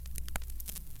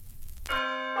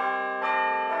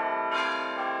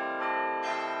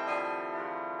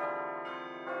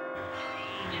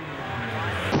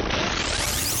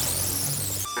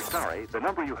sorry, the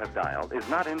number you have dialed is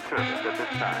not in service at this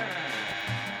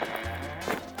time.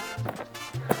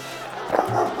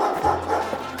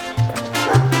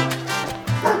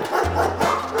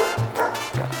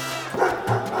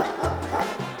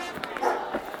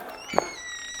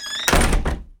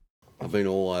 I've been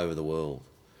all over the world.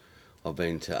 I've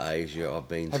been to Asia. I've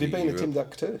been. Have you been to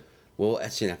Timbuktu? Well,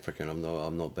 that's in Africa. And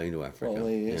I'm not been to Africa. Well,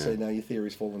 yeah. So now your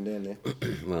theory's fallen down there.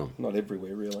 Well, not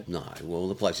everywhere really. No. Well,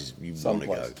 the places you Some want to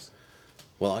go. places.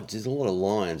 Well, there's a lot of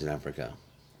lions in Africa.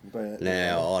 But,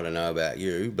 Now, I don't know about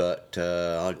you, but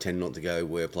I tend not to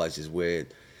go places where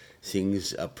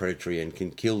things are predatory and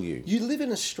can kill you. You live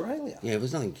in Australia. Yeah,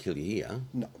 there's nothing to kill you here.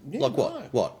 No. Yeah, Like what? no.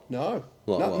 What? No.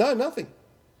 What, no, what? no, nothing.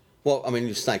 Well, I mean,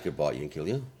 your snake could bite you and kill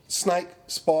you. Snake,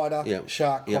 spider, Yep.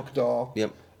 shark, Yep. crocodile.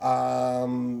 Yep.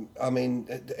 I mean,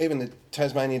 even the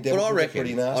Tasmanian devil But can get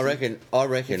pretty nasty. I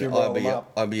reckon you roll them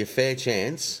up. I'd be a fair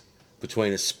chance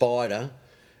between a spider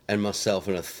and myself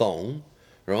in a thong,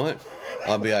 right?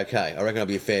 I'd be okay. I reckon I'd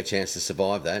be a fair chance to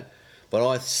survive that. But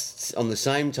on the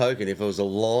same token, if it was a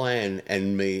lion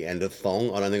and me and a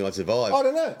thong, I don't think I'd survive. I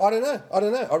don't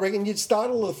know. I reckon you'd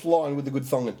startle a lion with a good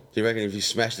thonging. Do you reckon if you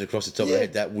smashed it across the top of Yeah, the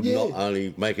head, that would yeah. not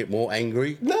only make it more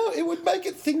angry No, it would make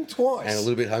it think twice. and a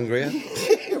little bit hungrier?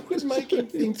 It would make him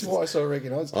think twice, I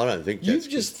reckon. I don't think You've that's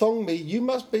just thonged me. You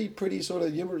must be pretty sort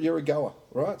of, you're a goer,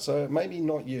 right? So maybe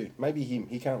not you. Maybe him.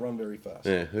 He can't run very fast.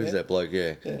 Yeah, who's that bloke?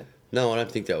 Yeah. Yeah. No, I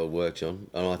don't think that would work, John.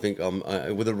 And I think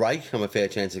with a rake, I'm a fair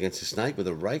chance against a snake. With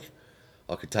a rake,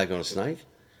 I could take on a snake.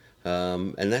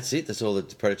 And that's it. That's all the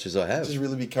predators I have. Just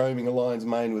really be combing a lion's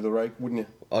mane with a rake, wouldn't you?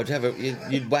 I'd have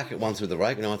you'd whack it once with a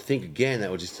rake, and I think again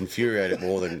that would just infuriate it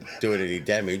more than do it any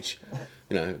damage.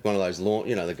 You know, one of those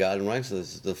the garden rakes,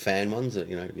 the fan ones that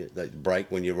they break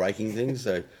when you're raking things.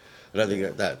 So I don't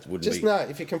think that would Just be. no,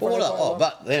 if you confront Well, a lion-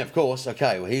 but then of course,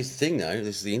 okay. Well, here's the thing though.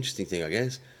 This is the interesting thing, I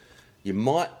guess. You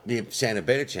might stand a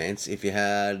better chance if you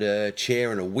had a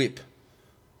chair and a whip,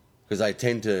 because they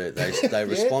tend to they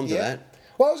respond to that.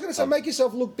 Well, I was going to say, make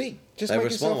yourself look big. Just They make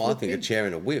respond. yourself Well, I look think a big. chair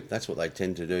and a whip. That's what they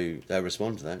tend to do. They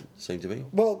respond to that. Seem to be.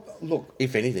 Well, look,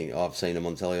 If anything, I've seen them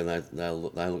on telly and they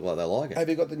look like they like it. have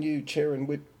you got the new chair and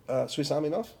whip Swiss Army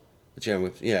knife? The chair and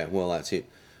whip. Yeah. Well, that's it.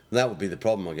 And that would be the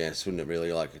problem, I guess, wouldn't it?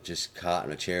 Really, like just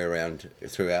carting a chair around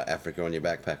throughout Africa on your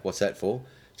backpack. What's that for?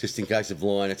 Just in case of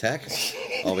lion attack.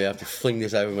 I'll be able to fling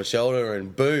this over my shoulder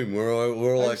and boom, we're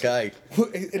all okay.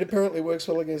 It apparently works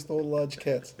well against all large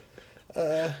cats.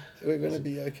 We're going to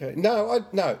be okay. No,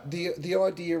 the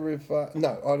idea of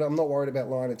I'm not worried about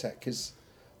lion attack because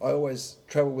I always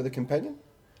travel with a companion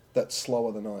that's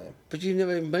slower than I am. But you've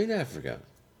never even been to Africa.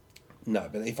 No,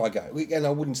 but if I go, and I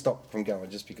wouldn't stop from going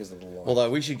just because of the lion. Although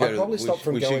we should go I'd probably stop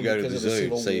from we should going go to the because of the zoo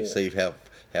civil war. see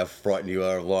how frightened you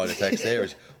are of lion attacks there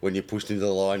is when you're pushed into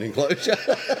the lion enclosure.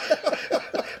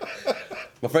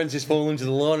 My friend's just fallen into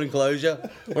the lion enclosure.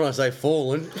 When I say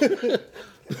fallen,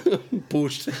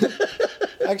 pushed.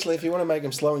 Actually, if you want to make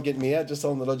him slow and get me out, just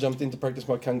tell him that I jumped in to practice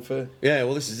my kung fu. Yeah,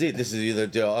 well, this is it. This is either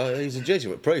he's a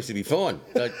Jesuit priest. He'll be fine.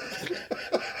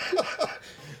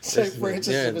 St.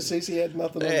 Francis of Assisi had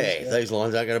nothing on this guy. These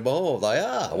lines aren't going to bowl. They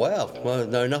are. Wow. Well,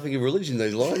 know nothing of religion,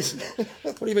 these lines.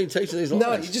 What have you been teaching these lines?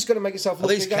 No, you just got to make yourself Are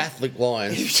look these bigger. Catholic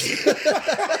lions?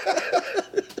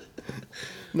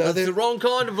 No, That's the wrong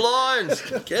kind of lions.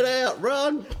 Get out,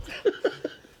 run.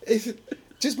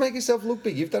 just make yourself look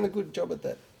big. You've done a good job at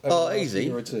that. over Oh, the last easy.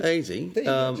 year or two. Easy. There you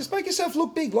go. Just make yourself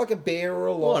look big, like a bear or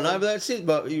a Well, lion. no, but that's it.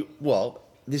 But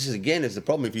this is again is the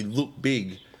problem. If you look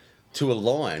big to a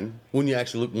lion, wouldn't you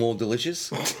actually look more delicious?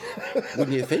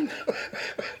 Wouldn't you think?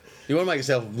 You want to make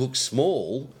yourself look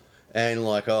small and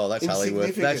like, oh, that's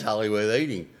Insignificant. Hollywood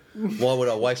eating. Why would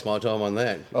I waste my time on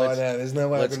that? Oh, no, there's no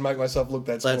way I let's- can make myself look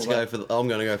that small. Let's go for. I'm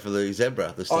going to go for the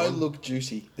zebra this time. I look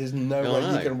juicy. There's no I way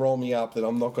know. you can roll me up that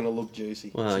I'm not going to look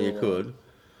juicy. Well, It's you all could.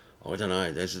 Oh, I don't know.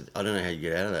 I don't know how you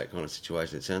get out of that kind of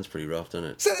situation. It sounds pretty rough, doesn't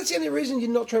it? So that's the only reason you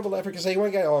not travel to Africa. So you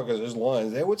won't go, oh, because there's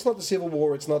lions there. Well, it's not the Civil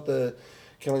War. It's not the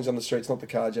killings on the streets. Not the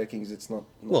carjackings. It's not.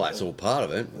 Well, that's all part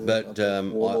of it. But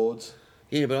warlords.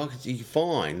 yeah, but you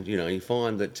find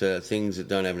that things that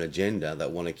don't have an agenda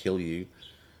that want to kill you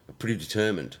are pretty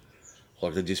determined.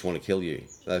 Like they just want to kill you.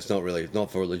 It's not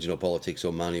for religion or politics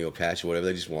or money or cash or whatever.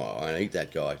 They just want to eat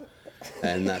that guy.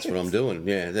 And that's what I'm doing.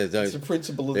 Yeah, It's the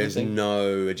principle of the there's thing.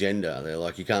 no agenda. They're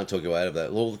like, you can't talk your way out of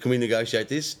that. Well, can we negotiate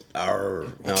this? Arr,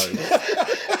 no.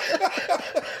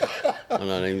 I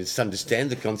don't even understand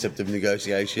the concept of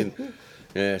negotiation.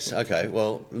 Yes. Okay.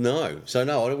 Well, no. So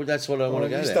no, that's what I want to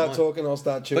go You there. start talking, I'll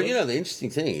start chewing. But the interesting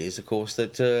thing is, of course,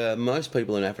 that most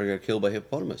people in Africa are killed by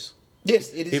hippopotamus.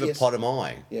 Yes, it is. Yes.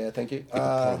 Hippopotami. Yeah, thank you.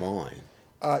 Hippopotami.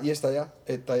 Yes, they are.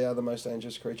 They are the most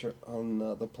dangerous creature on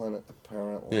the planet,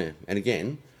 apparently. Yeah, and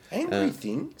again, Angry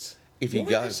things. if you Why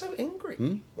go- are they so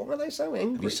angry? Why are they so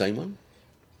angry? have you seen one?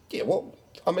 Yeah, well,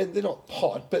 I mean, they're not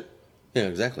hot, but Yeah,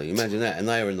 exactly. Imagine that. And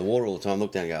they were in the water all the time,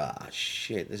 look down and go, ah,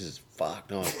 shit, this is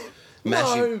fucked on.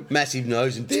 Massive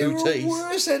nose and there two are teeth.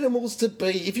 worse animals to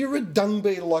be. If you're a dung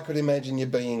beetle, I could imagine you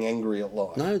being angry at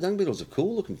life. No, dung beetles are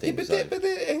cool looking Yeah, things.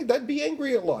 they'd be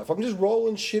angry at life. I'm just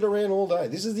rolling shit around all day.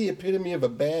 This is the epitome of a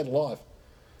bad life.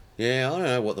 Yeah, I don't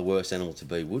know what the worst animal to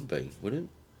be would be, would it?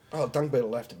 Oh, dung beetle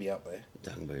will have to be up there.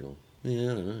 Dung beetle.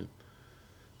 Yeah, I don't know.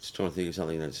 Just trying to think of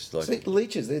something that's like... See,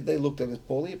 leeches, they looked at us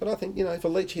poorly, but I think, if a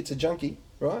leech hits a junkie,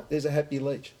 right, there's a happy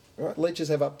leech. Right? Leeches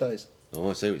have up days. Oh,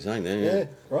 I see what you're saying there. Yeah, Yeah.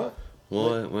 right?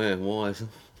 Why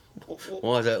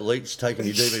is that leech taking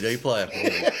your DVD player?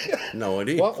 No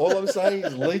idea. Well, all I'm saying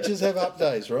is leeches have up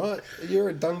days, right? You're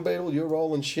a dung beetle, you're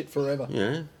rolling shit forever.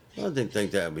 Yeah, I didn't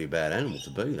think that would be a bad animal to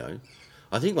be, though.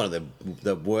 I think one of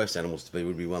the worst animals to be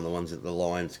would be one of the ones that the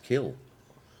lions kill.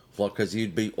 Like, because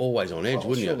you'd be always on edge,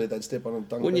 wouldn't surely you? they'd step on a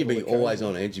dung Wouldn't you beetle be always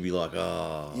occasionally. on edge? You'd be like,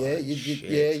 oh, Yeah,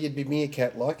 you'd be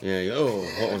meerkat-like. Yeah, oh,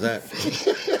 what was that?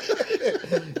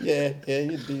 Yeah,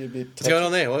 you'd be a bit... What's going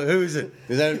on there? Who is it?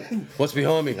 Is that what's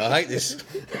behind me? I hate this.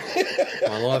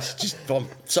 My life's just, I'm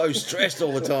so stressed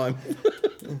all the time.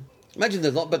 Imagine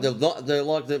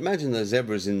imagine the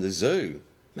zebras in the zoo.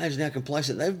 Imagine how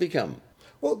complacent they've become.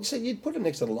 Well, so you'd put them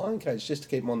next to the lion cage just to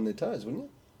keep them on their toes, wouldn't you?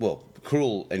 Well,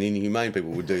 cruel and inhumane people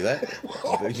would do that.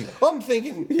 I'm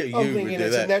thinking, Yeah, you I'm would thinking do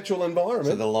it's that. a natural environment.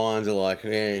 So the lions are like,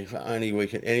 yeah, if only we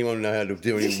can. Anyone know how to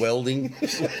do any welding?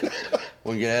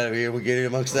 We get out of here. We get in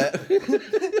amongst that.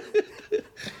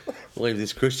 Leave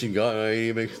this Christian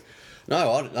guy.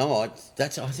 No, I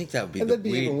think that would be And the that'd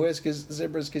be weird. even worse because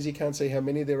zebras, because you can't see how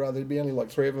many there are. There'd be only like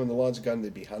 3 of them, and the lions are going,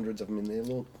 there'd be hundreds of them in there.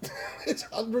 Look, it's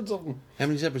hundreds of them. How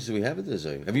many zebras do we have at the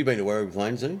zoo? Have you been to Werribee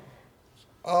Plains Zoo?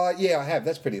 Yeah, I have.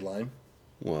 That's pretty lame.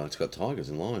 Well, it's got tigers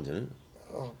and lions in it.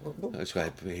 Oh, well, It's got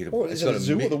is it a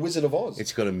zoo or the Wizard of Oz?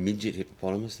 It's got a midget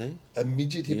hippopotamus there. A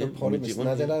midget Yeah, hippopotamus. midget No,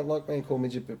 one, they yeah. don't like being called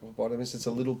midget hippopotamus. It's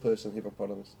a little person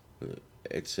hippopotamus.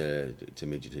 It's a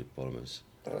midget hippopotamus.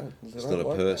 They don't It's like not a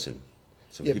that. person.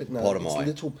 It's a Yeah, but no, hippopotami. it's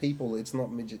little people. It's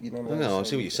not midget. You don't know. No, I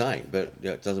see what you're saying, but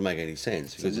it doesn't make any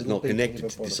sense because it's little not people connected to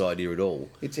this hippopotamus. idea at all.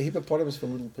 It's a hippopotamus for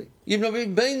little people. You've not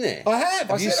even been there. I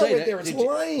have. I you said I seen went it? there. It's Did you-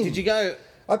 lame. Did you go?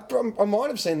 I might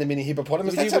have seen the mini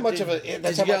hippopotamus. That's how much of a.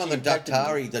 That's Did you how go much on the it impacted me.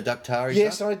 Ductari? The Ductari?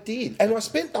 Yes, truck? I did, and I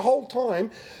spent the whole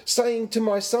time saying to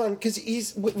my son, because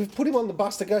we've put him on the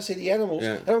bus to go see the animals,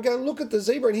 Yeah. and I'm going, look at the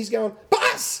zebra, and he's going,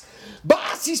 bus.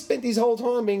 He spent his whole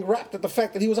time being wrapped at the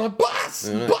fact that he was on a bus.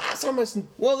 Almost.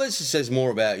 Well, this just says more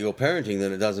about your parenting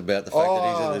than it does about the fact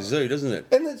that he's at the zoo, doesn't it?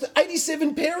 And there's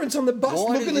 87 parents on the bus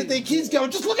Why looking did at their kids, going,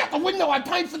 just look out the window. I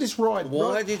paid for this ride.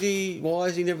 Why Right?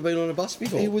 has he never been on a bus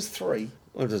before? He was 3.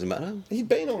 Well, it doesn't matter. He'd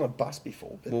been on a bus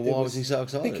before. But Well, it why was he so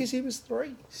excited? Because he was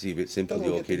 3. Is he a bit simple,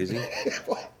 Doesn't your get kid, to- is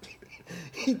he?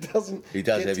 He doesn't. He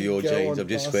does get have to your go genes.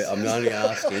 on I'm only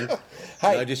asking.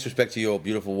 Hey. No disrespect to your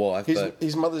beautiful wife, but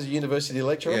His mother's a university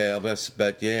lecturer. yeah,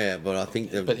 but I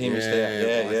think that. But he missed out. Yeah,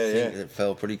 I think yeah. it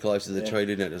fell pretty close to the tree,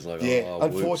 didn't it? It's like, Yeah, oh,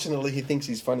 whoops. unfortunately, he thinks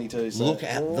he's funny too. So. Look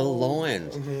at the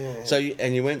lions. Yeah. So,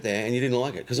 you went there and you didn't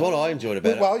like it because what I enjoyed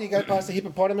about Well, you go past the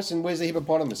hippopotamus, and where's the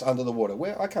hippopotamus? Under the water.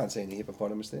 Where I can't see any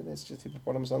hippopotamus there. There's just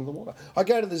hippopotamus under the water. I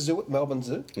go to the zoo at Melbourne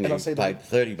Zoo, it, and I see you them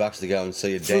paid $30 to go and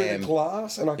see a through dam. the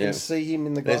glass, and I can Yeah. see him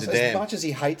in the There's glass. a As dam. much as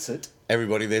he hates it,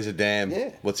 Everybody, there's a dam. Yeah.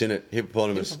 What's in it?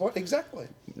 Hippopotamus. exactly.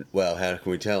 Well, how can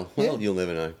we tell? Well, Yeah. you'll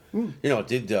never know. You know, I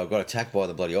did. I got attacked by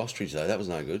the bloody ostrich though. That was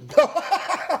no good.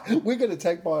 We got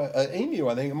attacked by an emu.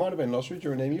 I think it might have been an ostrich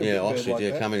or an emu. a Yeah, big bird ostrich. like Yeah,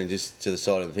 that. come in and just to the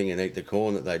side of the thing and eat the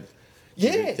corn that they'd.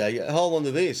 Yeah. They hold on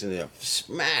to this and they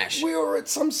smash. We were at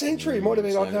some sanctuary. It might have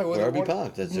been. I don't know. whether it Werribee was-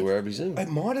 Park. That's the Werribee Zoo. It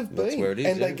might have been. That's where it is,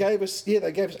 And yeah. they gave us,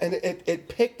 and it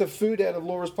pecked the food out of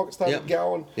Laura's pocket, started Yep.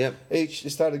 going. Yep. It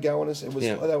started going us. It was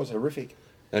Yep. that was horrific.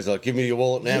 I was like, give me your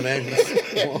wallet now, man.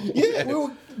 Yeah, we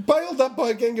were bailed up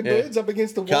by a gang of Yeah. birds up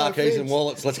against the Car wire keys fence. and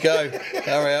wallets. Let's go.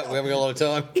 Hurry up. We haven't got a lot of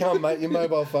time. Come, mate, your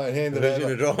mobile phone, hand it Version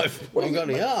over. to drive. What I've do got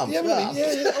you- any arms. You haven't got Ah. any, yeah,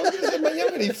 I was going to say, mate, you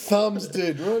haven't got any thumbs,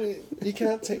 dude. Right? You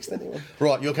can't text anyone.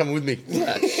 Right, you're coming with me.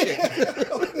 Ah, shit.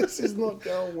 This is not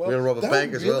going well. We're gonna rob a They're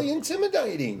bank as really well.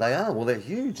 intimidating. They are. Well, they're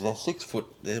huge. They're 6 foot.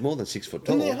 They're more than 6 foot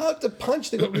tall. And they're hard to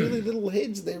punch. They've got really little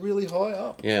heads. They're really high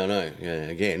up. Yeah, I know. Yeah,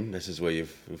 again, this is where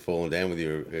you've fallen down with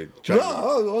your No, training.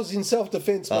 I was in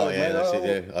self-defence Oh, mode, yeah, mate. that's I-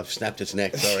 it. Yeah, I've snapped its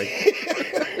neck. Sorry.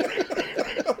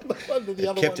 the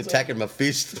other Kept ones attacking my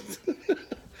fist.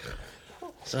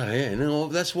 So yeah, no,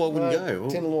 that's why I wouldn't go.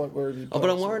 Tenderloin, wherever you Oh, but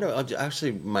I'm park, worried. It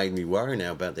actually made me worry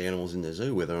now about the animals in the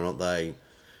zoo, whether or not they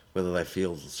whether they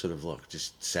feel sort of like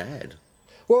just sad.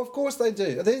 Well, of course they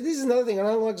do. This is another thing. I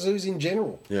don't like zoos in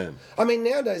general. Yeah. I mean,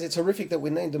 nowadays it's horrific that we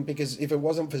named them because if it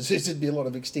wasn't for zoos, there'd be a lot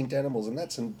of extinct animals, and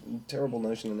that's a terrible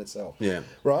notion in itself. Yeah.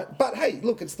 Right? But hey,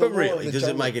 look, it's the But law of really, the does it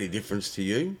jungle. make any difference to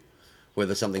you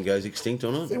whether something goes extinct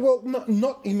or not? Well,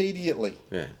 not immediately.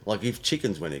 Yeah. Like if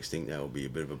chickens went extinct, that would be a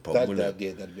bit of a problem, wouldn't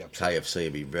it? That'd be upsetting. KFC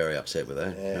would be very upset with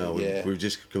that. Yeah, we- yeah. We've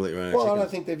just completely run out Well, of I chickens.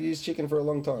 don't think they've used chicken for a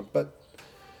long time, but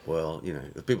Well, you know,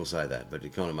 people say that, but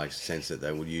it kind of makes sense that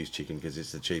they would use chicken because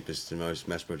it's the cheapest and most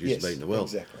mass-produced yes, meat in the world.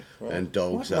 exactly. Right. And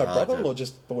dogs my are hard brother-in-law to...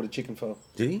 just bought a chicken farm.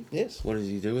 Did he? Yes. What does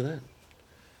he do with that?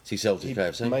 Does he sell to He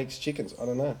KFC? makes chickens. I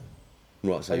don't know.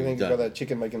 Right, so I you think he's don't... got that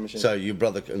chicken making machine. So your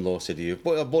brother-in-law said to you,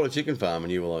 "Boy, I bought a chicken farm,"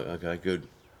 and you were like, "Okay, good."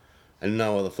 And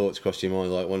no other thoughts crossed your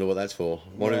mind, like, wonder what that's for.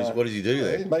 What does he do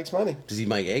there? He makes money. Does he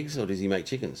make eggs or does he make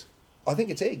chickens? I think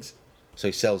it's eggs. So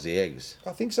he sells the eggs.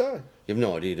 I think so. You have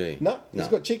no idea, do you? No, he's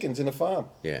got chickens in a farm.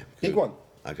 Yeah. Big good. one.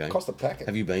 Okay. Cost a packet.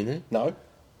 Have you been there? No.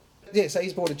 Yeah, so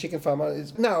he's bought a chicken farm.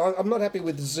 No, I'm not happy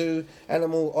with the zoo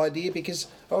animal idea because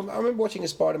I remember watching a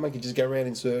spider monkey just go around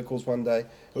in circles one day. It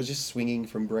was just swinging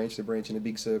from branch to branch in a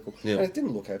big circle. Yeah. And it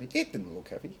didn't look happy. It didn't look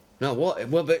happy. No, what?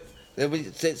 Well, but I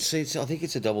think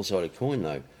it's a double-sided coin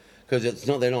though, because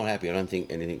they're not happy. I don't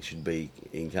think anything should be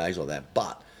in cage like that.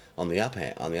 But on the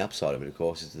upside of it, of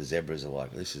course, is the zebras are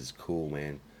like, this is cool,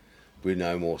 man. With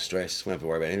no more stress, we don't have to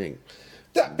worry about anything.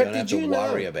 But Don't have did to you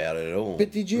worry know? about it at all.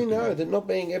 But did you know that not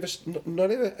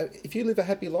ever, if you live a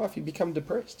happy life, you become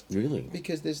depressed? Really?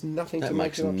 Because there's nothing That to make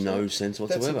makes you upset. no sense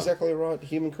whatsoever. That's exactly right.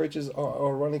 Human creatures are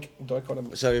ironic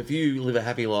dichotomy. So if you live a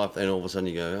happy life, and all of a sudden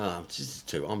you go, I'm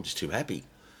just too happy.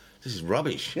 This is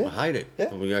rubbish. Yeah. I hate it. Yeah.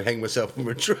 I'm going to go hang myself from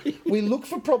a tree. We look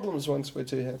for problems once we're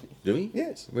too happy. Do we?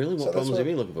 Yes. Really? So What that's problems have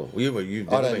you looking for? Well, you've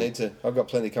I never don't been- need to. I've got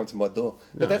plenty come to my door.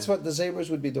 But No. that's what the zebras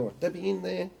would be doing. They'd be in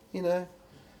there,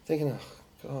 thinking, oh,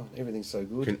 God, everything's so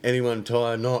good. Can anyone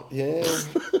tie a knot? Yeah.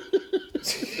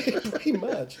 Pretty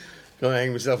much. Can I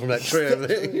hang myself from that tree over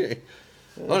there?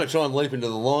 I'm going to try and leap into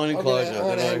the line enclosure.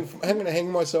 I don't know. I'm going to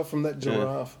hang myself from that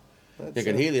giraffe. You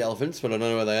can hear the elephants, but I don't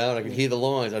know where they are. I can hear the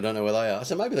lions, I don't know where they are.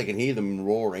 So maybe they can hear them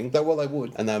roaring, Well, they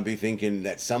would. and they'll be thinking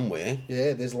that's somewhere.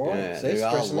 Yeah, there's Yeah, lions. They're there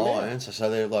are stressing them out. lions, so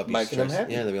they'll like be Making them stressed.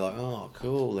 happy. Yeah, they'll be like, oh,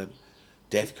 cool.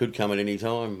 Death could come at any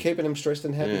time. Keeping them stressed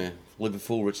and happy. Yeah, live a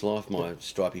full, rich life, my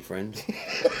stripy friend.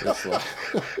 That's like,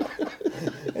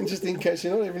 And just in case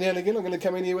you're not, every now and again, I'm going to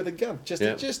come in here with a gun. Just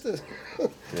Yeah. to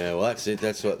yeah, well, that's it.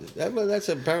 That's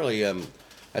apparently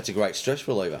that's a great stress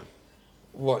reliever.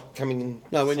 what, coming in?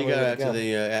 No, when you go somewhere out with a to gun.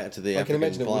 the out to the I can African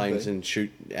imagine it would plains be. and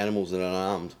shoot animals that are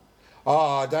unarmed.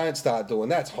 Oh, don't start doing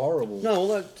that. That's horrible. No,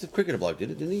 well, the cricketer bloke did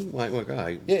it, didn't he? Wait,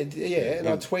 okay. Yeah, and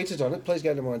Yeah. I tweeted on it. Please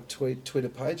go to my Twitter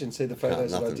page and see the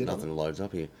photos that I did. Nothing loads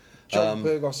up here. John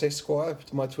Burgos Esquire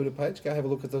to my Twitter page. Go have a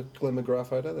look at the Glenn McGrath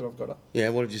photo that I've got up. Yeah,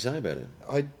 what did you say about it?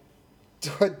 I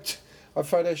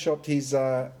photoshopped his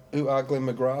Glenn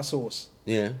McGrath sauce,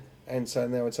 Yeah. and so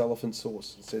now it's elephant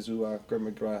sauce. It says Glenn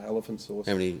McGrath elephant sauce,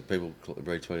 How many people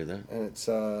retweeted that? and it's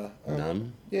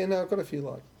None. Yeah, no, I've got a few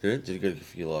likes. Did you get a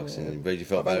few likes and you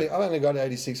felt I've better? only got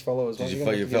 86 followers. Did mate. you You're feel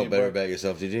gonna you have to felt give me a better break. about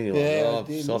yourself? Did you? You're Yeah, like, I oh,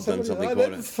 did. I've done something Oh,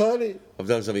 quite. that's funny. I've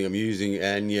done something amusing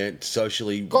and yet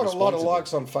socially. Got a lot of responsible.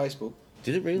 likes on Facebook.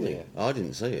 Did it really? Yeah. I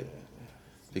didn't see it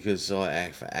because I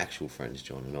act for actual friends,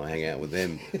 John, and I hang out with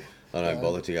them. I don't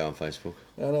bother to go on Facebook.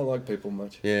 I don't like people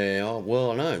much. Yeah,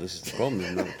 well, I know this is the problem. It's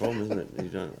another problem, isn't it? You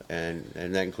don't, and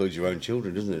that includes your own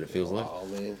children, doesn't it? It feels like. Oh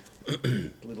man,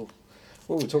 little.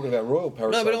 Well, we were talking about royal No,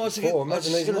 parasites but I was, before. I was Imagine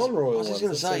just these gonna, non-royal I was just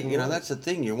going to ones. say, even you know, worse. that's the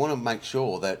thing. You want to make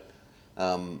sure that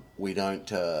we don't,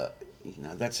 you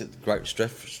know, that's a great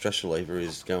stress reliever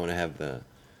is going to have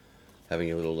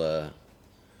having a little, what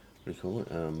do you call it?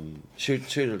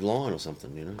 Shoot a line or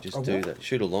something, you know, just A do what? that.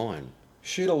 Shoot a line.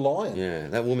 Shoot a lion Yeah,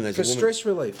 that woman. There's for a woman. stress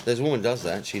relief. There's a woman does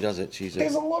that. She does it.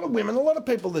 There's a lot of women, a lot of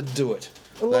people that do it.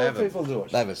 A lot of people do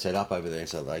it. They have it set up over there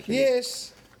so they can.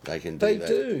 Yes, They can do they that.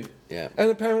 do. Yeah.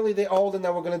 And apparently they're old and they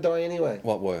were going to die anyway.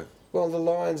 What were? Well, the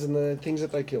lions and the things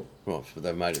that they kill. Well, but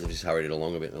they've made it. They've just hurried it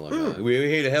along a bit. They're like, Hmm. "Oh, we're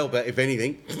here to help, if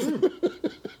anything.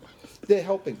 They're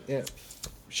helping. Yeah,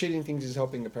 shooting things is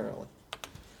helping apparently.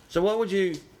 So what would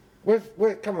you?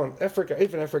 Come on, Africa.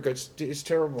 Even Africa, it's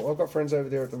terrible. I've got friends over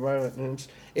there at the moment, and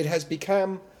it has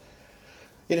become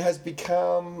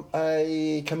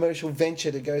a commercial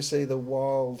venture to go see the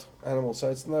wild animals. So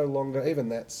it's no longer even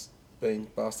that's been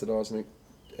bastardised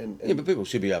and Yeah, but people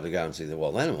should be able to go and see the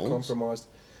wild animals. compromised.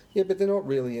 Yeah, but they're not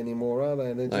really anymore, are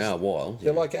they? They are wild.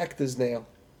 They're Yeah. like actors now.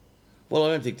 Well, I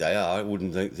don't think they are. I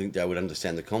wouldn't think they would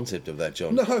understand the concept of that,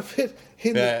 John. No,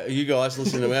 but You guys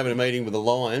listen to me having a meeting with the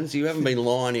Lions. You haven't been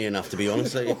liony enough, to be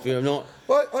honest. If you're not,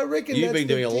 I reckon you've that's been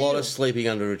doing the a lot deal. of sleeping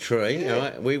under a tree. Yeah. All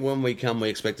right? When we come, we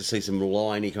expect to see some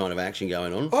liony kind of action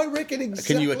going on. I reckon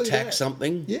exactly. Can you attack that.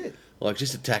 something? Yeah. Like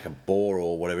just attack a boar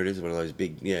or whatever it is, one of those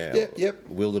big, Yep.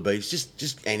 wildebeest.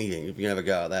 Just anything. If you can have a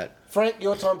go at that. Frank,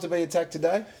 your time to be attacked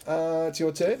today. It's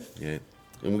your turn. Yeah.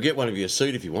 And we'll get one of you a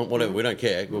suit if you want, whatever. We don't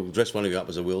care. We'll dress one of you up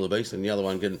as a wildebeest and the other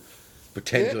one can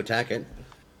pretend Yeah. to attack it.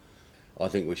 I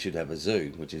think we should have a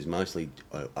zoo, which is mostly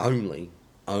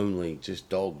only just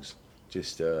dogs,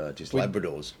 just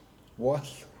Labradors, Why?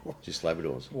 just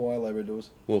Labradors. Why Labradors?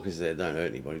 Well, because they don't hurt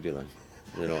anybody, do they?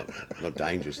 They're not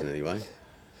dangerous in any way.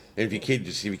 And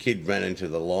if your kid ran into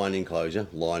the lion enclosure,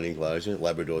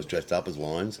 Labradors dressed up as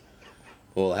lions,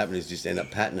 all that happened is just end up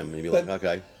patting them and you'd be like,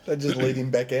 okay, They just lead him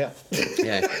back out.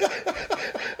 yeah.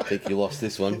 I think you lost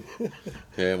this one.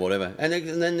 Yeah, whatever. And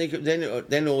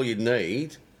then all you'd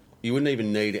need, you wouldn't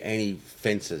even need any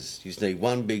fences. You just need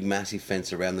one big massive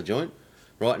fence around the joint,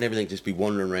 right? And everything just be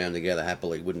wandering around together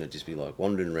happily, wouldn't it? Just be like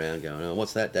wandering around going, oh,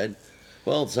 what's that, Dad?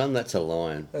 Well, son, that's a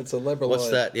lion. That's a Labrador. What's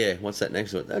that? Yeah, what's that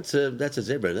next to it? That's a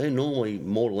zebra. They're normally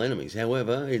mortal enemies.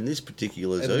 However, in this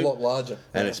particular And zoo, a lot larger.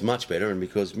 and it's much better. And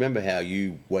because remember how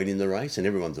you went in the race, and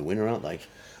everyone's a winner, aren't they?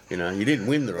 You know, you didn't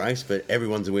win the race, but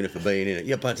everyone's a winner for being in it.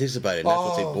 You participated. That's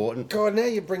what's important. God, now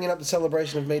you're bringing up the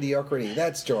celebration of mediocrity.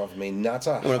 That's driving me nuts.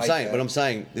 I'm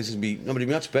saying this would be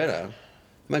much better.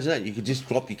 Imagine that you could just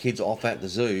drop your kids off at the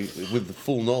zoo with the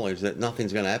full knowledge that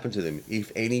nothing's going to happen to them.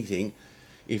 If anything,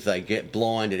 if they get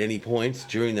blind at any point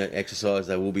during that exercise,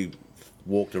 they will be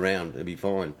walked around. It'll be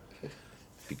fine. It'd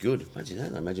be good. Imagine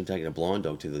that. Imagine taking a blind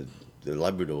dog to the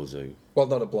Labrador Zoo. Well,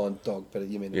 not a blind dog, but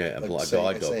you mean Yeah, a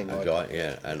guide dog.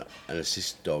 Yeah, an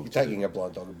assist dog. Taking a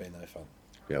blind dog would be no fun.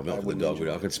 Yeah, not for the dog.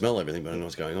 I can smell everything, but I don't know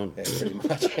what's going on. Yeah, pretty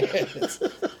much.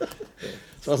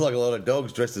 Sounds like a lot of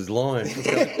dogs dressed as lions.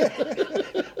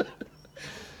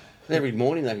 Every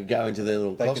morning they could go into their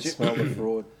little They could costume. smell the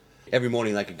fraud. Every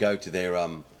morning they could go to their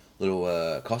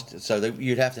little costume. So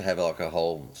you'd have to have like a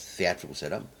whole theatrical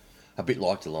setup, a bit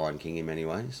like the Lion King in many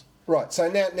ways. Right, so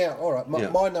now, all right, Yeah.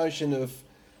 my notion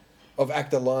of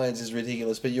actor lions is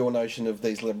ridiculous, but your notion of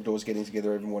these Labradors getting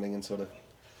together every morning and sort of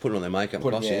Putting on their makeup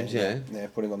and costumes, yeah.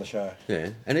 putting on the show. Yeah,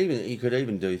 and even you could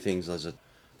even do things as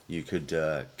you could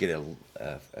get an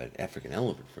African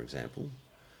elephant, for example,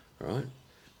 right,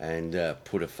 and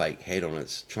put a fake head on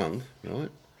its trunk, right.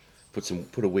 Put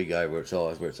a wig over its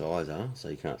eyes where its eyes are, so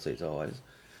you can't see its eyes,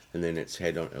 and then its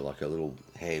head on like a little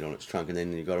head on its trunk, and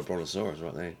then you've got a brontosaurus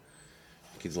right there.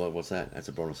 Kids are like, what's that? That's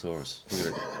a brontosaurus. Look at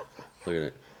it. Look at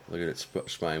it. Look at it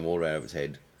spraying water out of its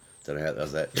head. Don't know how it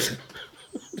does that.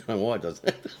 Don't know why it does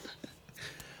that.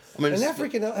 I mean, An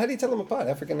African, how do you tell them apart?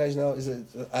 African, Asian, is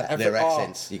it? their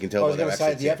accents. You can tell I was by their going to say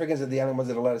accents. the Africans are the only ones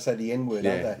that are allowed to say the N word,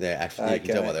 aren't Yeah, they? you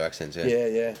can tell by their accents. Yeah,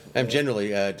 Yeah. And generally,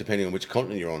 depending on which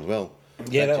continent you're on as well.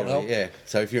 Yeah, that'll generally- help. Yeah.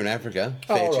 So if you're in Africa,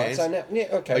 Oh, fair all right. chance. So now,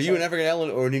 okay. Are you an African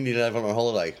elephant or an Indian elephant on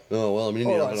holiday? Oh well, I'm an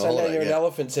Indian All right. elephant So on now holiday. you're an yeah.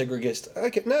 elephant segregist.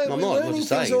 Okay. No, I'm we're not. I'm learning just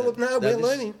things saying. all. No, we're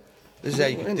learning.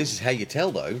 This is how you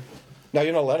tell though. No,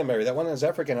 you're not allowed to marry that one. That's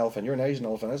African elephant. You're an Asian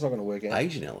elephant. That's not going to work out.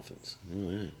 Asian elephants. Oh,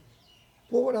 yeah.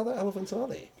 Well, what other elephants are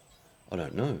there? I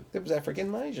don't know. There was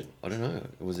African and Asian. I don't know.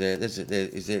 Was there?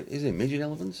 Is there midget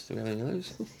elephants? Do we have any of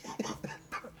those?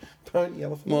 Pony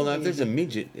elephant. Well, no. If there's a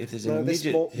midget, No, they're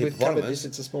small. We've covered this. hippopotamus.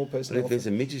 It's a small person But if there's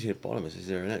elephant. a midget hippopotamus, is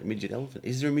there a midget elephant?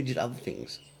 Is there a midget other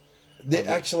things?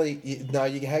 No,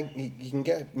 you can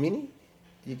get mini.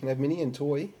 You can have mini and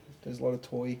toy. There's a lot of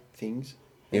toy things.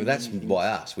 Yeah, but that's by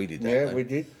us. We did that. Yeah, though. we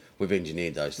did. We've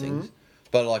engineered those things.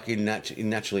 But like in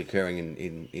naturally occurring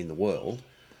in the world,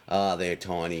 they're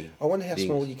tiny. I wonder how things.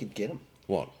 small you could get them.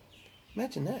 What?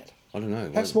 Imagine that. I don't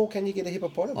know. How small can you get a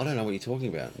hippopotamus? I don't know what you're talking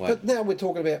about. Wait. But now we're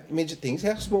talking about midget things.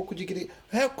 How small could you get it?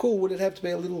 How cool would it have to be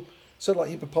a little, sort of like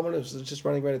hippopotamus that's just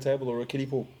running around a table or a kiddie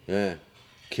pool? Yeah.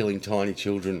 Killing tiny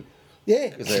children. Yeah.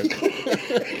 'Cause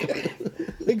they're-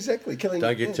 Exactly. Killing.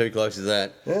 Don't get too close to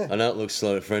that. Yeah. I know it looks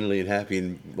sort of friendly and happy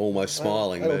and almost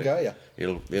smiling, that'll but go ya.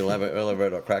 it'll have a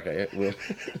red hot cracker. Yeah, it will.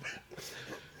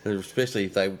 Especially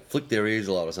if they flick their ears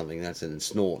a lot or something, and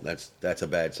snort. That's a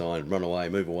bad sign. Run away,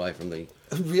 move away from the.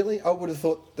 Really? I would have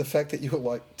thought the fact that you were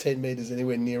like 10 metres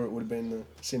anywhere near it would have been the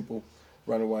simple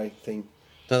runaway thing.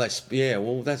 No,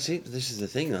 well, that's it. This is the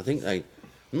thing. I think I'm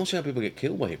not sure how people get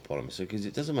killed by hippopotamus because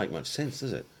it doesn't make much sense,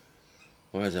 does it?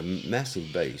 Whereas a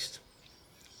massive beast,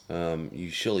 you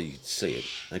surely see it.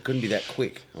 They couldn't be that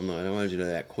quick. I don't imagine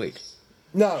they're that quick.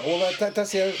 No, well,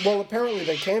 that's the well, apparently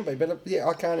they can be, but yeah,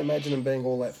 I can't imagine them being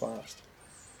all that fast.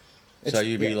 So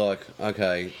you'd be like,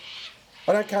 okay,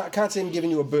 Can't see him giving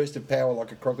you a burst of power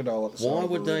like a crocodile at the side Why of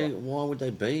would the they? river. Why would they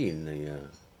be in the?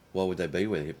 Why would they be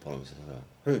where the hippopotamuses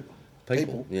are? Who?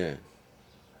 People. Yeah.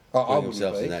 Oh, I Putting wouldn't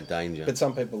themselves be. in that danger. But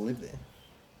some people live there.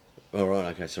 All right.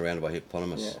 Okay. Surrounded by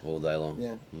hippopotamus Yeah. all day long.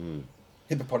 Yeah.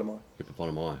 Hippopotami.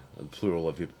 Hippopotami. A plural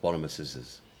of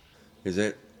hippopotamuses. Is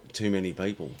that too many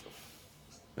people?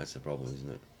 That's the problem, isn't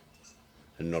it?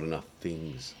 And not enough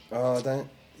things. Oh, don't.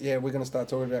 Yeah, we're going to start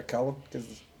talking about colour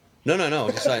because No.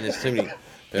 I'm just saying there's too many.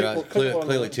 There are People-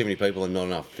 clearly too many people and not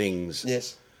enough things.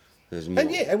 yes, There's more.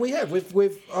 and yeah, and we have. We've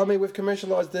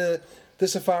commercialised the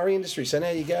safari industry. So now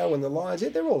you go and the lions. Yeah,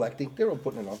 they're all acting. They're all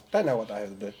putting it on. They know what they have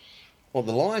to do. Well,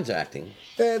 the lions are acting.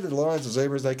 They're the lions, the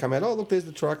zebras. They come out. Oh, look, there's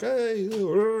the truck. Hey,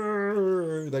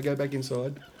 they go back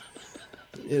inside.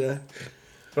 You know.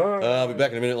 I'll be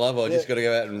back in a minute, love. I just got to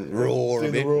go out and roar Do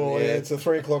a the bit. roar. Yeah, it's a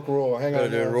 3 o'clock roar. Hang Got to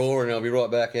on. do a guys. roar, and I'll be right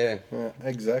back. Yeah. Yeah,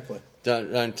 exactly.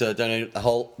 Don't eat the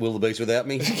whole wildebeest without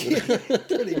me.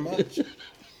 Pretty much.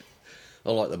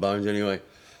 I like the bones anyway.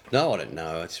 No, I don't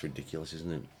know. That's ridiculous,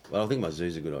 isn't it? Well, I think my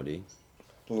zoo's a good idea.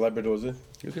 The Labradors do.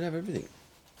 You could have everything.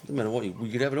 Doesn't matter what. We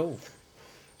could have it all.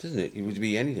 Doesn't it? It would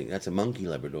be anything. That's a monkey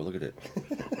Labrador. Look at it.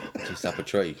 Just up a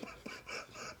tree.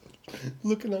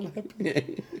 Looking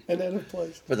unhappy and out of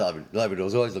place. But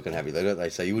Labradors always looking happy, though, don't they?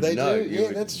 So you wouldn't They know. do.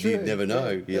 Yeah, that's true. You'd never know.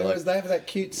 Yeah. You're Whereas they have that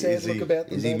cute, sad look about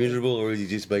them. Is he don't they? miserable or is he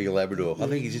just being a Labrador? I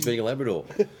think he's just being a Labrador.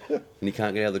 And he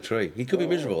can't get out of the tree. He could be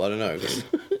miserable. I don't know.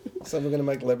 So we're going to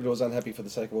make Labradors unhappy for the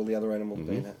sake of all the other animals Mm-hmm.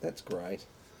 being that. That's great.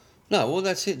 No, well,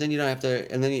 that's it. Then you don't have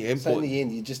to. And then you So in import. the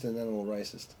end, you're just an animal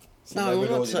racist. It's the No, I'm Labradors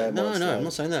not you saying, don't like, no, so- I'm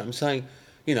not saying that. I'm saying,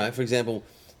 for example,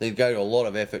 they go to a lot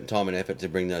of effort, time and effort to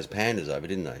bring those pandas over,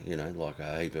 didn't they? Like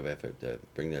a heap of effort to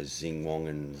bring those Xing Wang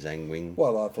and Zhang Wing.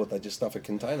 Well, I thought they just stuff a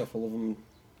container full of them.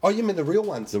 Oh, you mean the real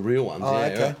ones? The real ones, Oh, yeah.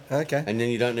 okay, right. okay. And then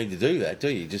you don't need to do that, do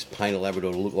you? Just paint a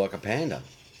Labrador to look like a panda.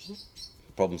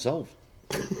 Problem solved.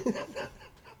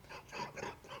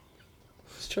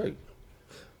 It's true.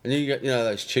 And then you got,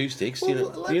 those chew sticks. Well,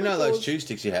 You know those Labradors- chew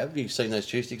sticks you have? You've seen those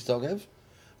chew sticks dogs have?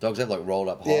 Dogs have like rolled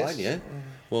up hide, Yes. yeah?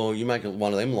 Well, you make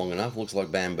one of them long enough, looks like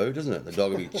bamboo, doesn't it? The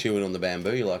dog will be chewing on the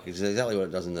bamboo. You're like, it's exactly what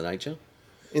it does in the nature.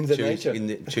 In the nature.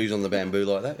 Chews on the bamboo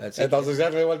like that. That's It it. does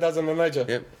exactly what it does in the nature.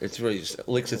 Yep, it's really just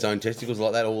licks its own testicles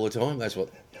like that all the time. That's what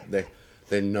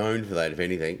they're known for that, if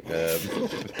anything.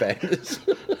 Pandas.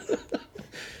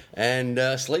 And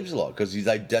sleeps a lot because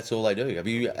that's all they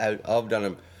do. I've done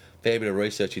a fair bit of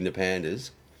research into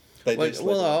pandas. They do sleep a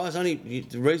Well, lot. I was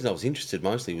the reason I was interested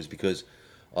mostly was because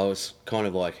I was kind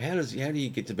of like, how do you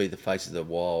get to be the face of the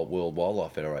World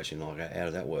Wildlife Federation? Like, how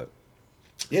does that work?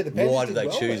 Yeah, the pandas Why do did they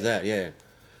well, choose mate. that? Yeah.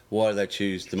 Why do they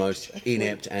choose the most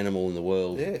inept animal in the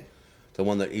world? Yeah. The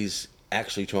one that is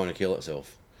actually trying to kill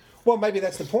itself. Well, maybe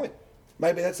that's the point.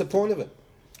 Maybe that's the point of it.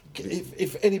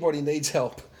 If anybody needs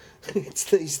help, it's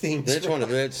these things. They're trying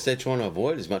to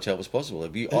avoid as much help as possible.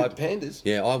 Pandas?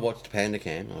 Yeah, I watched Panda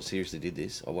Cam. I seriously did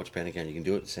this. I watched Panda Cam. You can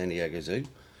do it at San Diego Zoo.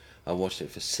 I watched it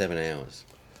for 7 hours.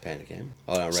 Panda Cam.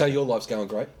 So your life's going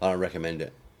great. I don't recommend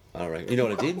it. You know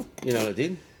what I did? You know what I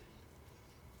did?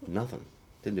 Nothing.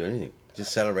 Didn't do anything.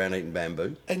 Just sat around eating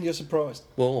bamboo. And you're surprised.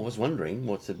 Well, I was wondering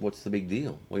what's the big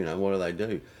deal? Well, what do they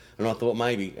do? And I thought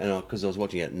maybe, because I was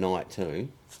watching it at night too,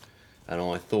 and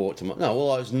I thought it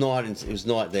was night. It was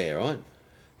night there, right,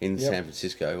 in Yep. San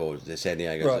Francisco or the San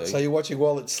Diego Right, Zoo. so you're watching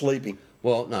while it's sleeping.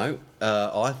 Well, no,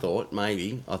 I thought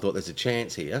there's a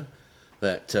chance here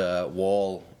that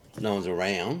while no one's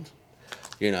around,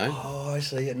 Oh, I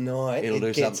see. At night, it'll it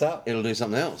do gets something. up. It'll do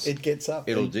something else. It gets up.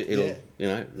 It'll Yeah.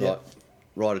 like Yeah.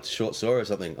 write a short story or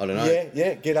something. I don't know.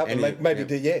 Yeah, get up and Anything,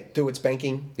 maybe yeah. do its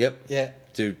banking. Yep. Yeah.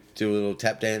 Do a little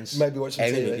tap dance. Maybe watch some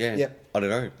Anything, TV, Yeah. yep. I don't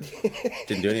know.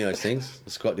 Didn't do any of those things. I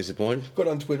was quite disappointed. Got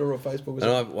on Twitter or Facebook or And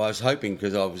something. I was hoping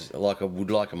because I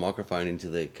would like a microphone into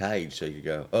the cage so you could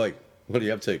go, "Oi, what are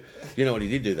you up to?" You know what he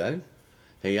did do though?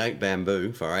 He ate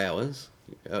bamboo for hours,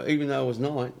 even though it was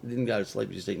night. He didn't go to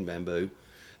sleep, just eating bamboo.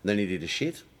 And then he did a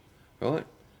shit, right?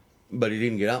 But he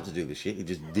didn't get up to do the shit. He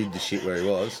just did the shit where he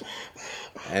was,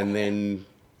 and then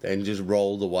just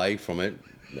rolled away from it,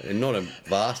 and not a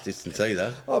vast distance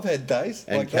either, I've had days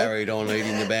and like carried on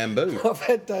eating the bamboo. that. I've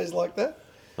had days like that.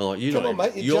 I'm like, Come on,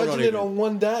 mate. You're judging it on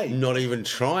one day. Not even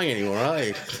trying anymore,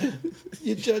 eh?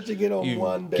 You're judging it on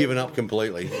one You've day. given up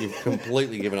completely. You've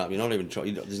completely given up. You're not even trying.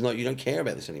 You don't care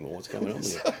about this anymore. What's going on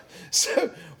with you?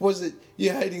 So, was it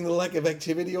you hating the lack of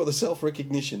activity or the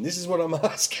self-recognition? This is what I'm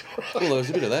asking. Well, there was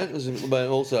a bit of that. But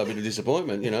also a bit of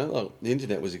disappointment. Like the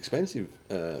internet was expensive.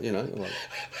 Like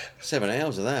 7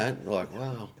 hours of that. Like,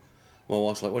 wow. My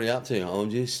wife's like, "What are you up to?" I'm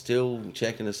just still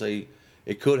checking to see.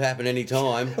 It could happen any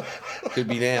time. Could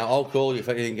be now. I'll call you if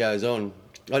anything goes on.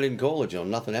 I didn't call her,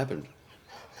 John. Nothing happened.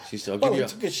 She said, I'll Well, give he you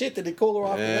took a shit. Did he call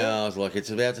her after Yeah, that? I was like, it's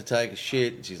about to take a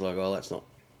shit. And she's like, oh, that's not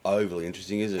overly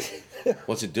interesting, is it?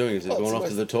 What's it doing? Is it Well, it's going the off to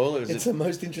most- the toilet? Is It's it the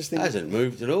most interesting. hasn't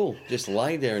moved at all. Just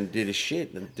lay there and did a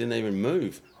shit and didn't even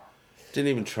move. Didn't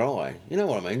even try. You know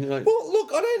what I mean? Like, Well,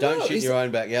 look, I don't know. don't shit in your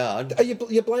own backyard. Are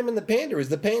you're blaming the panda? Is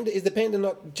the panda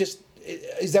not just?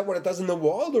 Is that what it does in the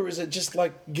wild, or is it just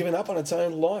like giving up on its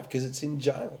own life because it's in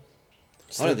jail?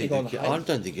 I don't Sleeping on think hay? I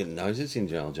don't think it knows it's in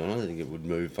jail, John. I don't think it would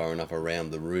move far enough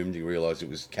around the room to realise it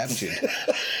was captured.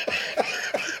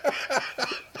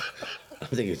 I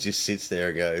think it just sits there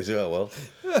and goes, oh, well,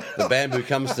 the bamboo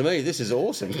comes to me. This is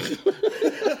awesome.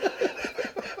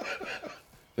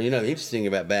 But you know, the interesting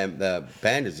about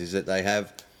pandas is that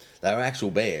they're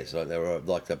actual bears. Like they're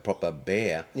like the proper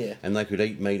bear. Yeah. And they could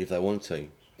eat meat if they wanted to.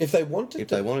 If they wanted If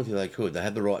to. they wanted to, they could. They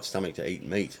have the right stomach to eat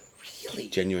meat. Really?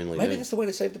 Genuinely Maybe do. that's the way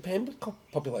to save the panda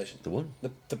population. The what?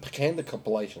 The panda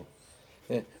population.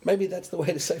 Yeah. Maybe that's the way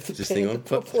to save the This thing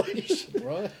panda on? population,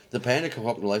 right? The panda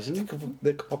population?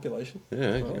 The population.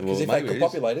 Yeah, Because well, if they maybe could it is.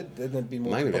 populate it, then there'd be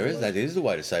more. Maybe there is. population. That is the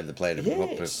way to save the panda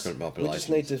Yes. population. We just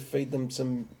need to feed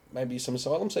them maybe some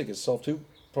asylum seekers. Solve two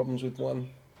problems with one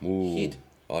Ooh, hit.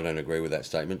 I don't agree with that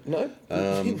statement. No,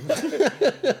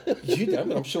 you don't.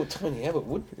 But I'm sure Tony Abbott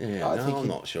would. Yeah, I no, think I'm he'd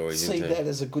not sure he's see into- that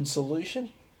as a good solution.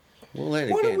 Well, then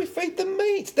Why again, don't we feed them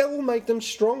meat? That will make them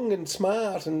strong and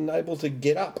smart and able to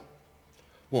get up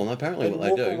well, apparently and what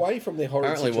walk they do. away from their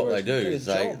horrid Apparently, what they do situation, is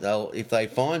get a job. they'll if they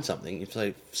find something, if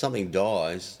something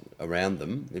dies around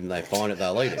them, if they find it,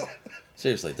 they'll eat it.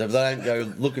 Seriously, they don't go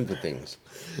looking for things.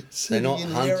 So They're not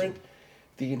hunting.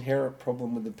 The inherent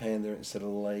problem with the panda instead of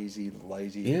lazy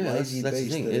Yeah, that's beast the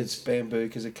thing. that it's It's- bamboo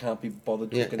because it can't be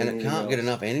bothered Yeah, cooking and it anything can't get else.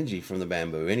 enough energy from the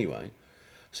bamboo anyway.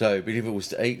 So, but if it was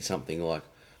to eat something like,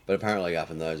 but apparently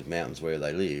up in those mountains where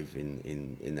they live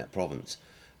in that province,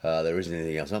 there isn't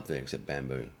anything else up there except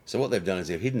bamboo. So what they've done is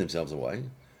they've hidden themselves away,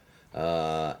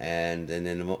 and then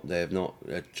they've not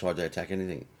tried to attack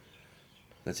anything.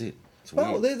 That's it. It's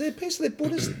Well, weird. they're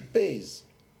Buddhist bears.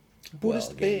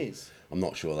 Buddhist again, bears. I'm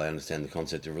not sure they understand the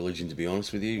concept of religion, to be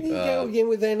honest with you. You go again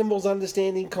with animals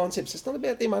understanding concepts. It's not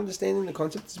about them understanding the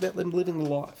concept. It's about them living the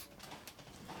life.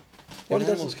 One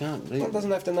animals doesn't- can't. One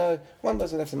doesn't have to know. One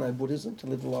doesn't have to know Buddhism to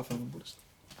live the life of a Buddhist.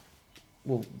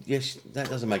 Well, yes, that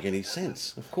doesn't make any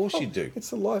sense. Of course you do. It's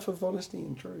the life of honesty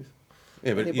and truth.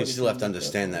 Yeah, but you Anybody still have to can do that.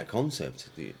 understand that concept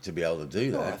to be able to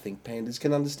do Oh, I that. think pandas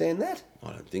can understand that.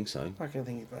 I don't think so. I can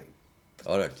think like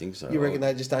I don't think so. you reckon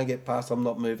they just don't get past. I'm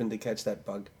not moving to catch that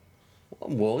bug.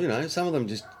 Well, you know, some of them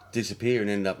just disappear and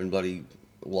end up in bloody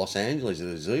Los Angeles at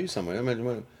a zoo somewhere. I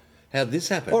mean, how'd this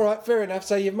happen? All right, fair enough.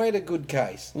 So you've made a good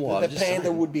case. Well, I'm the just panda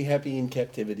saying. would be happy in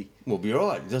captivity. Well, you're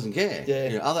right. It doesn't care. Yeah.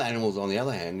 You know, other animals, on the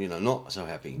other hand, you know, not so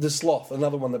happy. The sloth,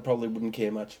 another one that probably wouldn't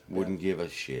care much. Wouldn't give a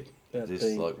shit. About Just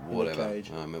being like in a whatever. cage.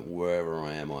 Wherever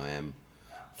I am.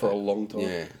 For a long time.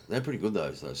 Yeah, they're pretty good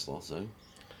those sloths though.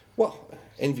 Well,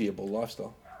 enviable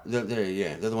lifestyle. They're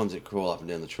the ones that crawl up and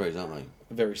down the trees, aren't they?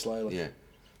 Very slowly. Yeah.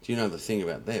 Do you know the thing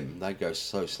about them? They go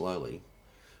so slowly.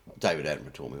 David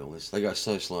Attenborough taught me all this. They go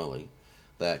so slowly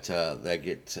that they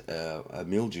get a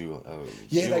mildew.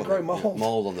 Yeah, dew they on grow them, mold.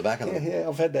 Mold on the back of Yeah, them. yeah,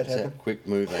 I've had that It's happen. that quick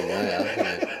moving they are.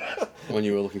 Yeah. When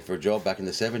you were looking for a job back in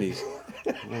the 70s.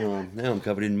 Oh, now I'm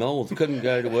covered in mould. Couldn't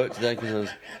go to work today because I was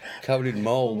covered in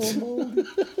mould.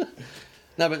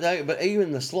 No, but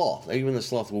even the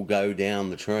sloth will go down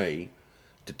the tree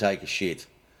to take a shit.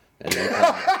 And then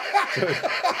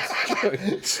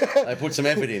they put some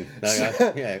effort in. They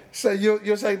go, yeah. So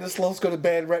you're saying the sloth's got a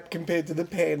bad rap compared to the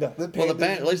panda? The Well,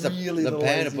 panda at least really the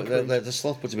panda, lazy the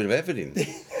sloth puts a bit of effort in.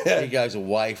 He goes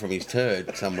away from his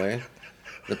turd somewhere.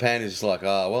 The panda's just like,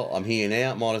 oh, well, I'm here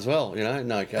now, might as well, you know,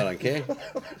 no, I don't care.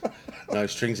 No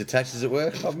strings attached, as it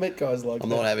were. I've met guys like I'm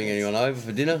that. not having anyone over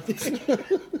for dinner.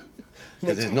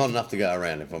 Because there's not enough to go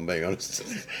around, if I'm being honest.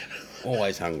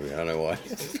 Always hungry, I don't know why.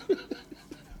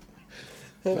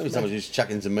 Maybe someone's just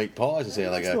chucking some meat pies and see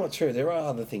how they That's go. not true. There are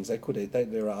other things they could eat.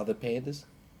 There are other pandas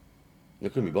They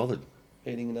couldn't be bothered.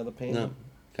 eating another panda. No,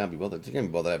 can't be bothered. They can't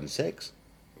be bothered having sex.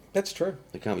 That's true.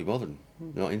 They can't be bothered.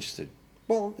 They're not interested.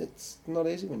 Well, it's not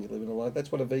easy when you live in a life.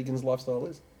 That's what a vegan's lifestyle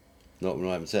is. Not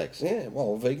having sex. Yeah,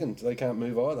 well, vegans, they can't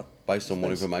move either. Based on what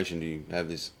Thanks. information do you have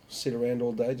this? Sit around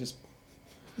all day just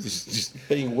Just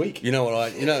being weak. you know what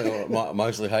I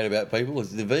mostly hate about people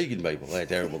is the vegan people. They're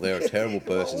terrible. They're a terrible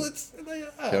Well, person. they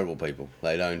are. Terrible people.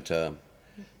 They don't.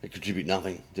 They contribute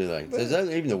nothing, do they?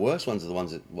 Even the worst ones are the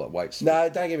ones that waits. No,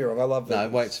 don't get me wrong. I love vegans. No,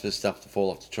 waits for stuff to fall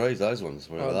off the trees. Those ones,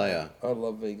 wherever they are. I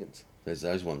love vegans. There's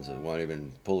those ones that won't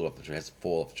even pull it off the tree. It has to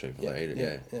fall off the tree before they eat it.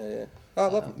 Yeah. I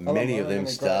love them. I love Many them. of them They're great.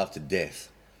 starve to death.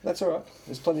 That's all right.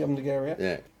 There's plenty of them to go around.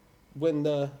 Yeah. when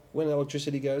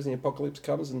electricity goes and the apocalypse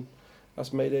comes and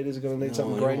us meat eaters are going to need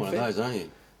something you're grain one fed. of those, aren't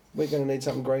you? We're going to need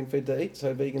something grain fed to eat.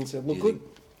 So vegans said, "Look Do good."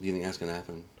 you think that's going to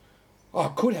happen? Oh,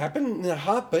 it could happen in a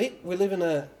heartbeat. We live in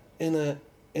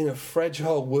a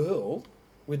fragile world.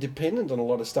 We're dependent on a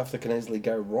lot of stuff that can easily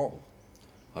go wrong.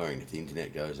 I reckon if the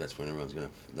internet goes, that's when everyone's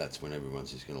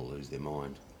just going to lose their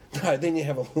mind. No, then you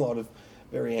have a lot of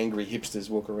very angry hipsters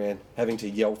walk around having to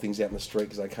yell things out in the street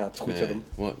because they can't Twitter them.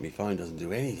 What? My phone doesn't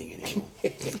do anything anymore.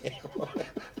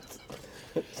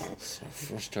 So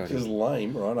frustrating. Which is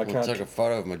lame, right? I can't take a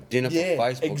photo of my dinner for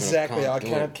Facebook. exactly. And I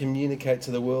can't communicate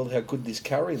to the world how good this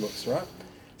curry looks, right?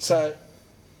 So,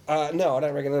 no, I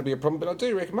don't reckon that'll be a problem. But I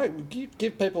do reckon, mate,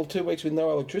 give people 2 weeks with no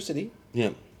electricity, Yeah.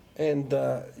 and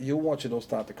you'll watch it all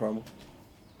start to crumble.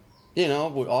 You know,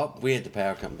 we had the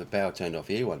power turned off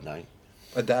here one day.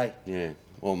 A day. Yeah.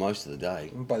 Well, most of the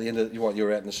day. By the end of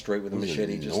you're out in the street with a It was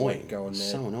machete, just annoying. like going mad.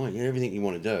 So annoying. You know, everything you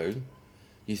want to do.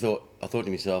 I thought to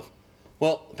myself,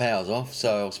 well, the power's off,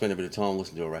 so I'll spend a bit of time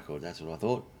listening to a record. That's what I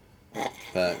thought.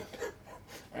 But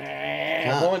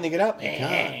Winding it up. you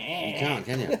can't,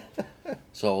 can you?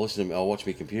 So I'll watch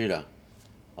my computer.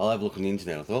 I'll have a look on the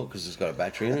internet, I thought, because it's got a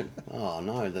battery in it. Oh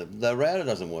no, the router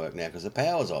doesn't work now because the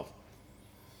power's off.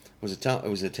 It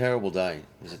was a terrible day.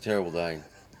 It was a terrible day.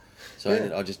 So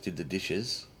Yeah. I just did the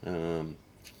dishes, and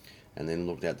then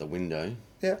looked out the window,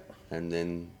 Yeah. and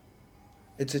then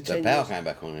It's a the power tenuous, came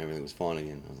back on and everything was fine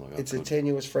again. I was like, it's a good.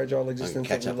 tenuous, fragile I can existence.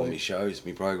 catch that up we on my lead. shows,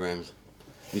 my programs,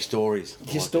 my stories. I Your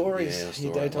like it. stories, Yeah, the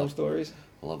your story. daytime stories.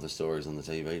 I love the stories on the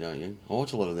TV, don't you? I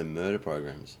watch a lot of them murder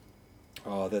programs.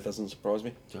 Oh, that doesn't surprise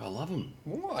me. I love them.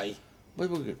 Why?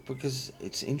 Because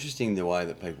it's interesting the way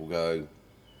that people go,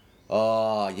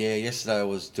 oh, yeah, yesterday I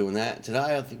was doing that.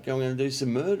 Today I think I'm going to do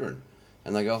some murdering.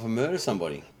 And they go off and murder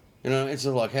somebody. You know, it's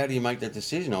sort of like, how do you make that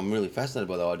decision? I'm really fascinated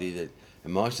by the idea that,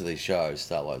 and most of these shows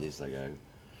start like this. They go,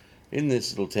 in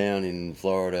this little town in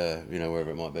Florida, you know, wherever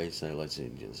it might be, so let's say,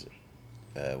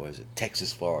 where is it?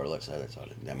 Texas, Florida, let's say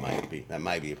that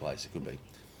may be a place, it could be.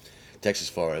 Texas,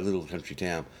 Florida, a little country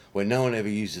town where no one ever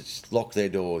used to lock their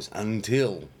doors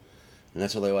until, and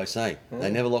that's what they always say,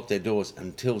 they never locked their doors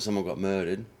until someone got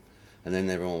murdered, and then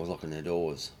everyone was locking their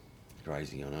doors.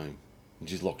 Crazy, I know. You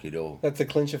just lock your door. That's the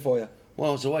clincher for you.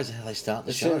 Well, it's always how they start the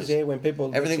As soon shows. as when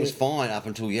people Everything was that's it. fine up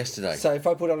until yesterday. So if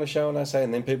I put on a show and I say,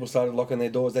 and then people started locking their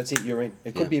doors, that's it. You're in.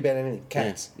 It could Yeah. be about anything. Yeah.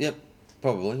 Cats. Yep,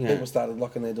 probably. Yeah. People started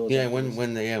locking their doors. Yeah,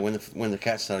 when the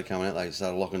cats started coming out, they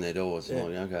started locking their doors. Yeah.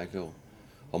 I'm like, okay, cool.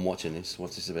 I'm watching this.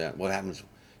 What's this about? What happens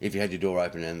if you had your door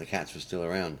open and the cats were still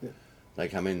around? Yeah. They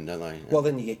come in, don't they? Well,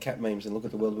 then you get cat memes and look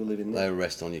at the world we live in. They Now.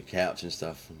 rest on your couch and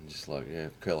stuff, and just like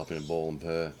curl up in a ball and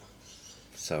purr.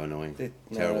 So annoying.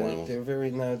 Terrible animals. They're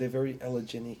very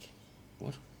allergenic.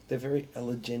 What? They're very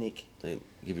allergenic. They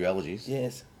give you allergies.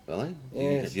 Yes. Are they?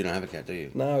 Yes. You don't have a cat, do you?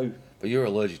 No. But you're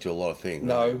allergic to a lot of things.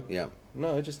 No. aren't you? Yeah.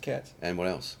 No, just cats. And what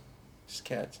else? Just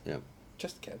cats. Yeah.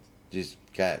 Just cats. Just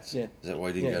cats. Yeah. Is that why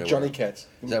you didn't Yeah, go to Johnny where- Cats.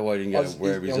 Is that why you didn't go to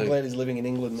Werribee I'm Zoo? glad he's living in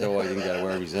England Is now. that why you didn't go to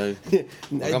Werribee Zoo? Yeah.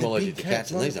 Like, I'm The allergic big to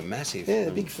cats, and right? these are massive. Yeah,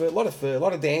 big fur, a lot of fur, a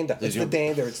lot of dander. Does It's your- the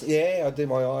dander. It's I do.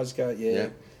 My eyes go. Yeah,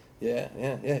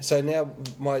 yeah. So now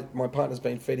my partner's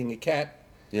been feeding a cat,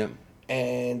 Yeah.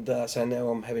 and so now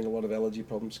I'm having a lot of allergy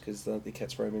problems because the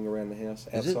cat's roaming around the house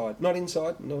Is it? outside, not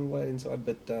inside, not allowed inside,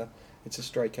 but it's a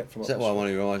stray cat from. Is up that the why street. one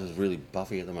of your eyes is really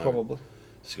buffy at the moment? Probably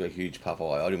It's got a huge puff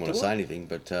eye. I didn't want Do to say I? anything,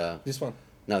 but this one.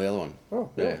 no, the other one. Oh,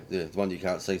 Yeah, really? the one you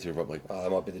can't see through properly. Oh, that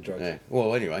might be the drugs. Yeah.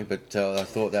 Well, anyway, but I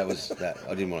thought that was that.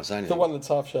 I didn't want to say anything. The one that's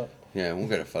half shut. Yeah, we'll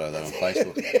get a photo of that on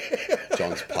Facebook.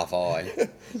 John's puff eye.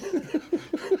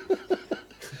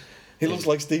 He looks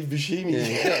like Steve Buscemi.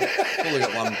 Yeah, he's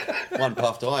probably got one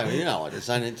puffed eye. You know, like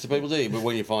saying it to people, do you? But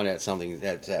when you find out something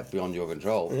that's out beyond your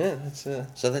control, Yeah, that's.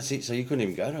 so that's it. So you couldn't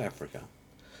even go to Africa.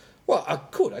 Well, I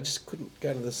could. I just couldn't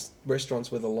go to the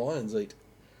restaurants where the lions eat.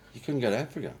 You couldn't go to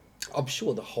Africa. I'm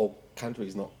sure the whole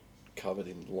country's not covered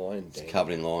in lion It's dander.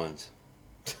 covered in lions.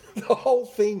 The whole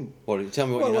thing. What? Tell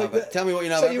me what Well, you know. like About, that- tell me what you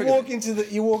know So about you Africa.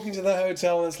 walk into the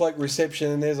hotel and it's like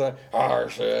reception and there's like, oh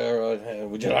sir,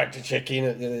 would you like to check in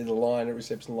at the lion at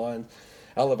reception lion,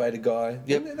 elevator guy.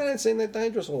 Yep. They don't seem that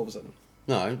dangerous all of a sudden.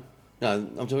 No,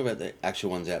 I'm talking about the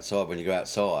actual ones outside. When you go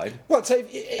outside What? So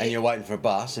if, and you're waiting for a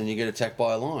bus and you get attacked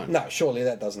by a lion. no, surely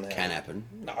that doesn't happen. Can happen.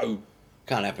 No.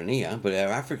 Can't happen here, but in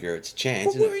Africa, it's a chance. But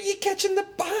Isn't where are it? you catching the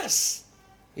bus?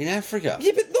 In Africa.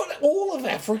 Yeah, but not all of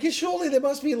Africa. Surely there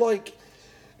must be like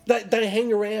they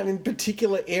hang around in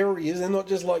particular areas. They're not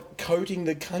just like coating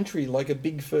the country like a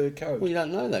big fur coat. Well, you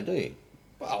don't know that, do you?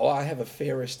 Well, I have a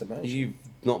fair estimation. You've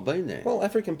not been there. Well,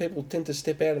 African people tend to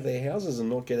step out of their houses and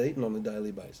not get eaten on a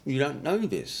daily basis. You don't know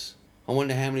this. I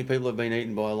wonder how many people have been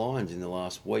eaten by lions in the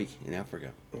last week in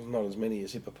Africa. Not as many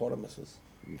as hippopotamuses.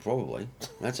 Probably.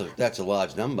 That's a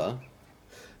large number.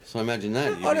 So imagine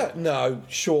that. I don't know.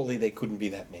 Surely there couldn't be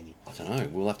that many. I don't know.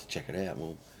 We'll have to check it out.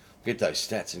 We'll get those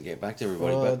stats and get back to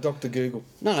everybody. But Dr. Google.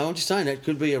 no, I'm just saying that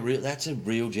could be that's a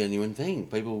real genuine thing.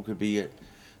 People could be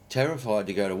terrified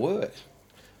to go to work.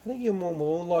 I think you're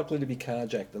more likely to be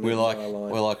carjacked than We're by like a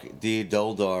lion. we're like Dear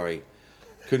Doll Diary.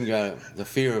 Couldn't go. The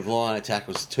fear of lion attack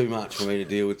was too much for me to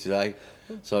deal with today,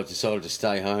 so I decided to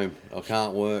stay home. I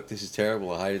can't work. This is terrible.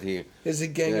 I hate it here. There's a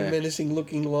gang Yeah. of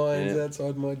menacing-looking lions Yeah.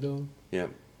 outside my door. Yeah,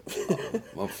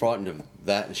 I'm frightened of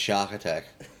that and shark attack.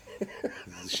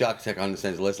 The shark attack, I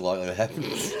understand, is less likely to happen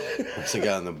once they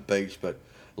go on the beach, but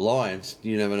lions,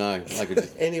 you never know. They could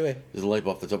Anyway, just leap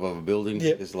off the top of a building.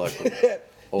 Yep. Just like you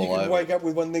all can over. wake up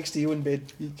with one next to you in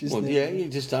bed. You just Well, never yeah, know. you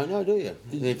just don't know, do you?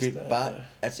 You If you just don't but know.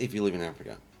 that's if you live in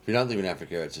Africa. If you don't live in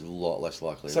Africa, it's a lot less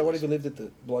likely. So what if you lived at the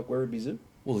Werribee Zoo?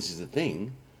 Well, this is the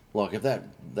thing. Like, if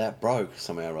that broke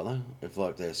somehow or other, if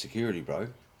like their security broke,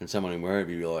 and someone in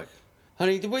Werribee be like,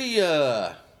 "Honey, did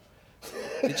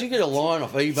you get a lion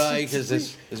off eBay? Because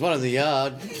there's one in the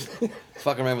yard,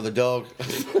 fucking around with a dog."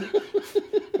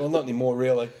 Well, not anymore,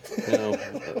 really. You know,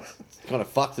 kind of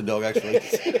fuck the dog actually.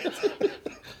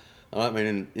 I don't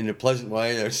mean in a pleasant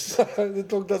way. The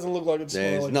dog doesn't look like it's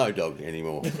There's smiling. no dog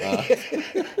anymore.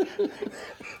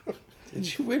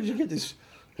 Where did you get this?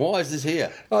 Why is this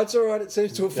here? Oh, it's all right. It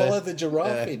seems to have followed the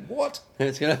giraffe Yeah. in. What?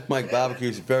 It's going to make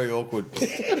barbecues very awkward.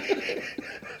 A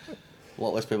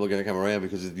lot less people are going to come around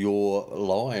because of your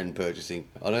lion purchasing.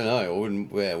 I don't know. I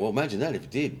wouldn't. Yeah, well, imagine that if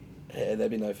it did. Yeah, that'd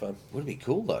be no fun. Would it be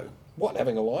cool though? What,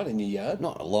 having a lion in your yard?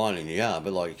 Not a lion in your yard,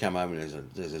 but like you come home and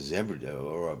there's a zebra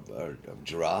or a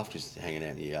giraffe just hanging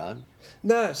out in your yard.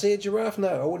 No, see, a giraffe,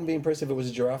 no. I wouldn't be impressed if it was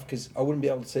a giraffe because I wouldn't be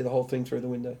able to see the whole thing through the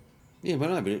window. Yeah, but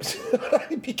no, but it's,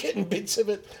 I'd be getting bits of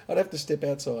it. I'd have to step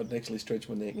outside and actually stretch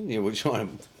my neck. yeah, we're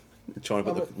trying to put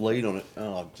the lead on it.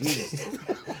 Oh, Jesus.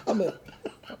 I'm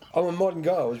a modern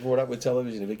guy. I was brought up with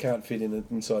television. If it can't fit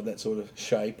inside that sort of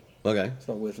shape, Okay. it's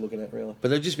not worth looking at, really. But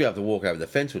they'd just be able to walk over the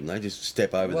fence, wouldn't they? Just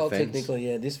step over Well, the fence. technically,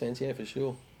 yeah, this fence, yeah, for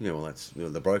sure. Yeah, well, that's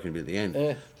the broken bit at the end.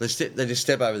 Yeah. They just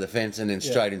step over the fence and then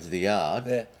straight into the yard.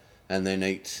 Yeah. And then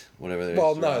eat whatever there is.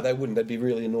 Well, to no, eat. they wouldn't. They'd be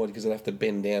really annoyed because they'd have to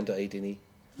bend down to eat any.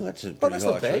 Well, that's a Oh, pretty that's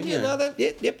high not bad. tree, Yeah, no,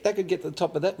 yep, they could get to the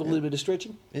top of that with a little bit of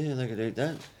stretching. Yeah, they could eat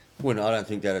that. Well, no, I don't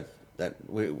think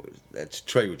that's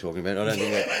tree we're talking about. I don't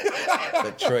think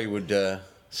that tree would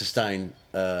sustain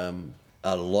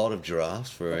a lot of giraffes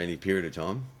for any period of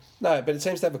time. No, but it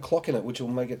seems to have a clock in it, which will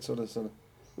make it sort of.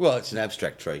 Well, it's an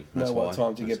abstract tree. That's Know what why.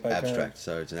 time to It's get back home. abstract,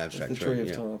 so it's an abstract the tree of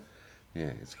yeah. time.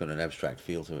 Yeah, it's got an abstract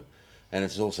feel to it. And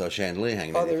it's also a chandelier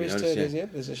hanging Oh, in there if is you too. notice, Yeah,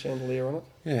 there's a chandelier on it.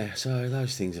 Yeah, so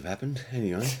those things have happened.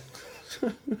 Anyway.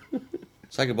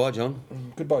 Say goodbye, John.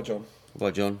 Goodbye, John.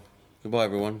 Goodbye, John. Goodbye,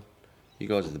 everyone. You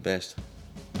guys are the best.